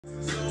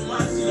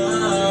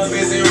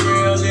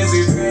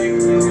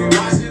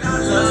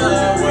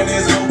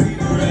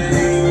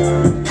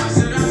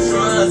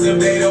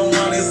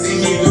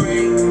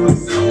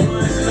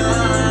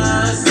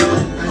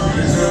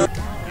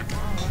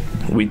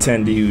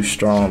tend to use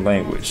strong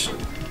language.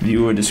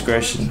 Viewer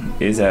discretion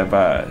is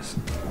advised.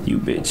 You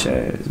bitch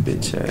ass,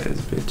 bitch ass,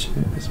 bitch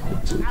ass,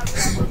 bitch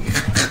ass.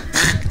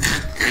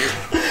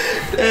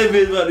 That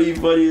bitch about to be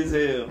funny as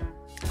hell.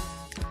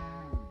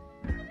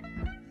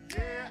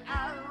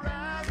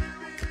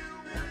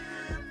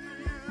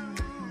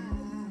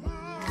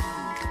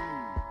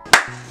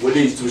 What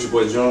these two, your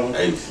boy John?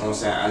 Hey. You know what I'm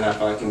saying? I'm not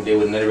fucking day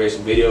with another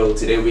reaction video.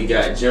 Today we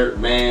got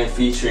JerkMan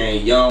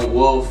featuring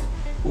Wxlf.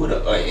 Who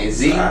the and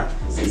Z-I.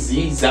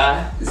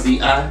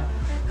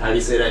 How do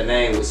you say that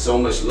name? With so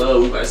much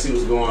love. We about to see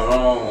what's going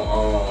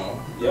on.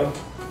 Yeah.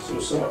 See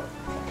what's up.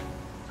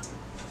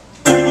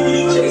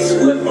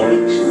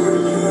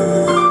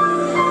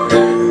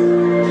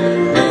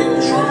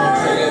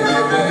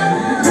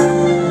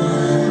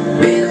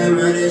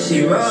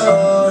 She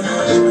rolled,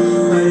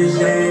 but it's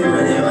day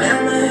when it went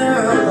on the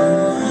hero.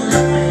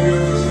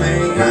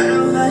 I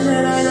don't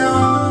fashion, I know.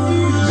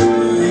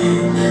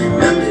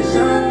 I'm just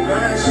so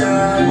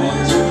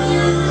much.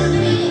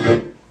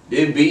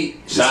 This beat,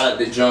 shout out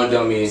to John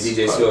Dummy and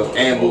DJ Swift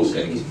and Moose.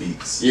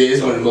 Yeah,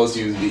 it's one of the most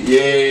used beats.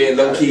 Yeah,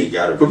 low key.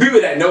 For people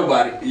that know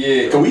about it,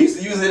 yeah. Cause we used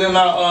to use it in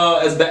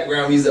our as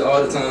background music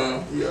all the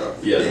time.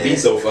 Yeah, the beat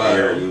so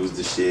fire. Use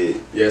the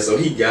shit. Yeah, so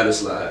he gotta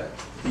slide.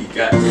 He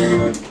got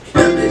to.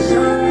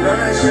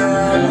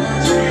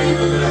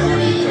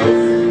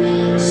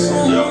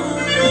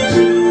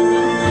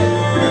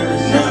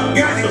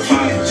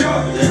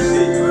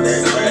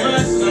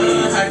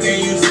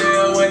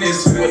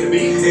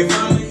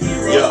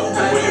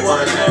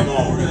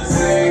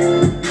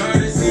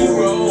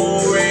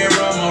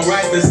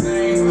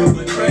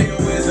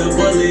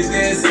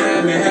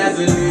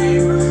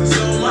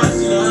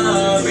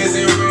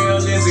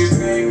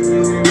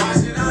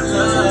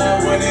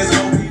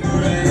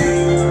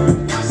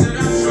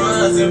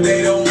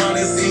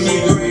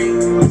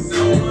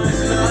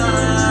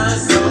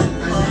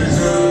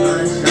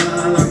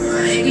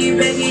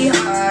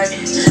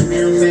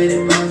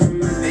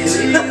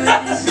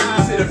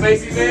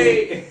 Face he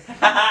made.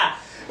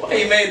 Why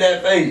he made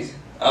that face?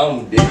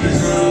 I'm dead.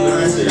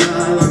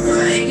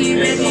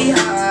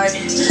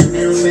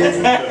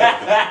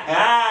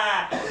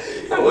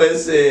 I would have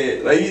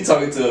said, like you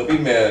talking to a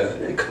female.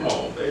 Hey, come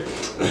on, baby.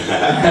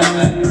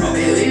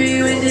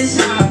 Baby, with this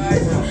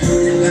heart.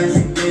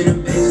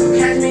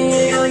 Catch me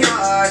in your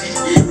yard.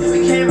 And we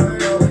can't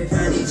run away,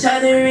 find each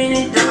other in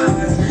the dark.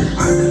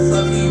 I'm the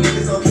fucking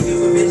niggas, don't kick it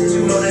with bitches.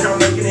 You know that I'm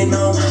making it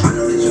known. I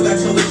know that you got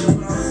your wishes,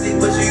 but I'm sick,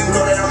 but you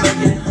know that I'm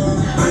making it.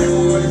 I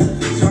never wanted to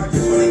fix you, I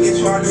just wanna get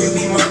you out and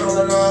be mine all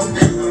along.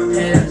 I'ma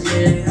pay that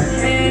shit,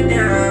 head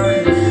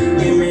down.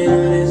 Give me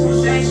all that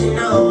sensation,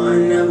 no, I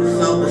never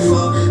felt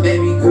before.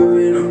 Baby girl,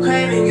 and I'm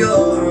craving you,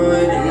 I'm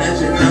ready to let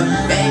you know.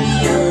 Baby,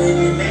 you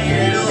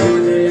made it all,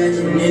 the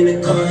legend in the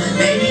car.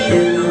 Baby,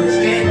 you know it's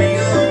scamming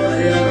you,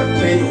 I love I'm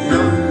craving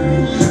you.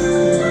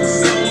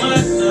 So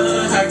much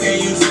love, how can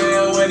you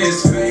tell when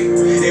it's fake?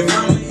 If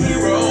I'm a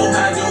hero,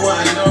 how do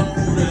I know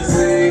who to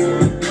say?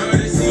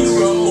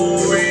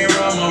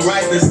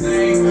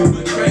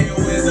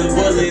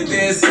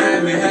 This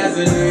time it has a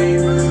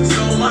name.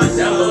 So much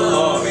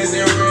love, is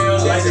it real?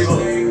 Is it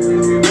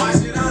fake? Why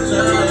should I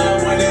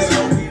love when there's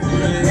no people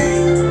to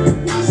hate?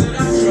 Why should I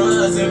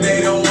trust if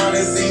they don't want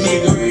to see me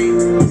great?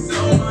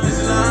 So much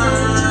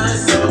love,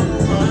 so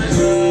much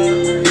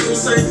love.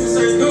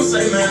 You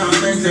say, man, I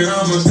think that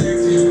I'm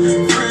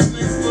addicted. Friends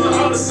next for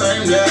all the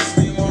same, let's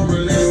be more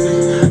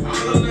realistic. All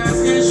the last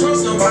can't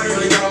trust nobody,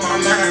 really got my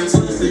mind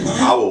twisted. I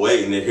was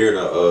waiting to hear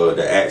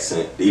the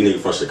accent. These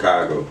niggas from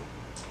Chicago.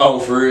 Oh,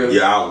 for real?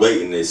 Yeah, I was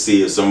waiting to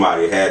see if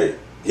somebody had it.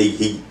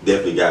 He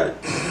definitely got it.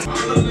 All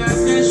the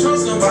last can't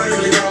trust nobody,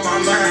 really got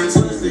my mind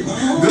twisted.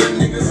 Good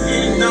niggas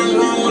getting done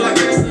wrong, well I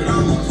guess that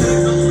I'm gonna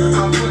fix them.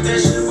 I put that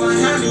shit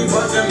behind me,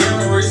 but the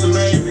memories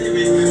remain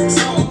vivid.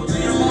 So I'm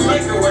gonna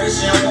make a way,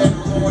 she don't want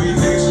no more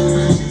eviction.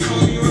 She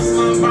told me it was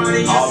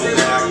somebody, all the time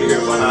I can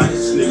hear behind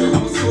this nigga.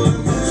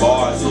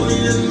 Bars and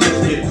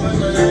shit.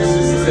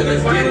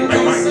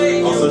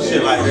 Also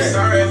shit like that.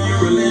 Sorry if you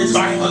religious.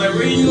 All the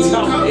reasons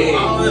all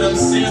of them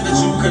sins that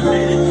you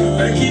committed.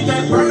 Better keep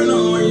that burner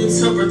on you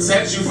to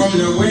protect you from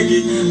the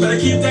wicked. Better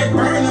keep that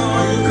burner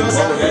on you, cause I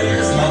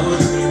there's no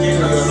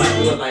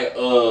chicken. Like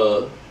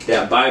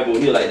that Bible,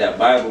 he like that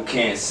Bible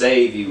can't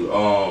save you.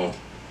 I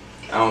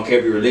don't care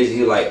if you're religious,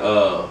 he like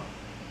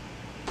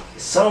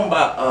something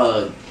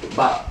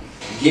about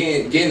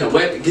getting a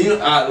weapon,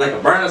 like a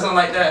burner or something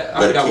like that.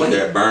 I forgot what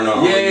that burner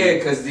on. Yeah,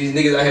 cause these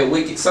niggas out here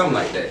wicked, something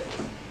like that.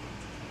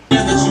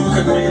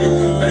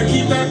 Better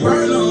keep that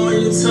burner on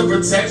you to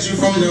protect you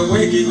from the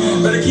wicked.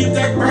 Better keep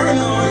that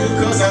burner on you,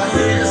 cause I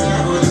hear it's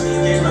not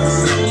chicken.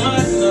 So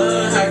much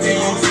love, how can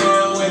you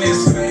tell when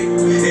it's fake?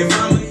 If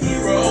I'm a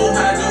hero,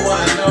 how do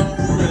I know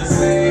who to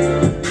say?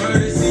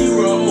 Courtesy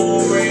roll,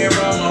 red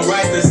rum, I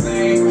write the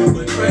same.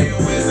 Betrayal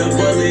is a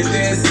bullet,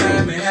 this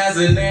time it has a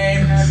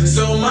name.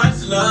 So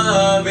much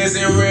love, is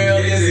it real,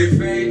 is it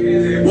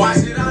fake? Why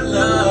should I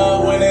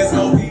love when there's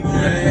no people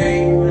to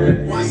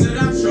hate? Why should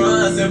I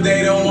trust if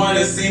they don't want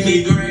to see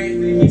me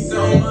great?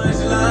 So much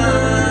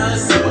love,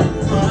 so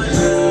much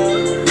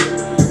love.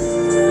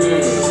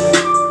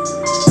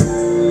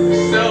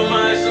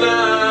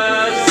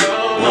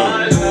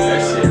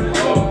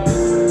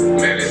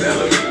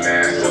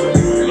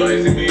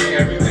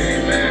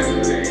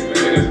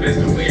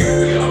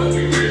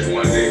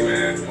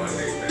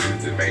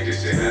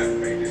 this shit happen.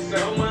 Make this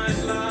so much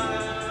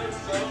love,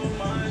 so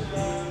much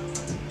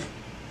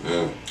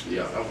love.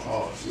 Yeah, that was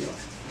hard. Yeah.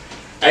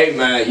 Hey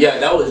man, yeah,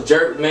 that was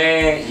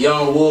JerkMan,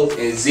 Young Wolf,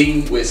 and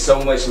Z with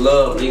So Much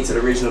Love. Link to the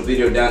original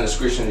video down in the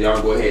description.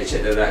 Y'all go ahead,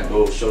 check that out.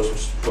 Go show some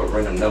support,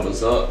 run them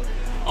numbers up.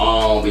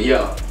 But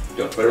yeah,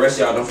 for the rest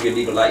of y'all, don't forget to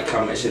leave a like,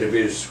 comment, share the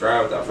video,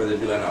 subscribe. Without further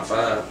ado, 9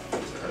 5.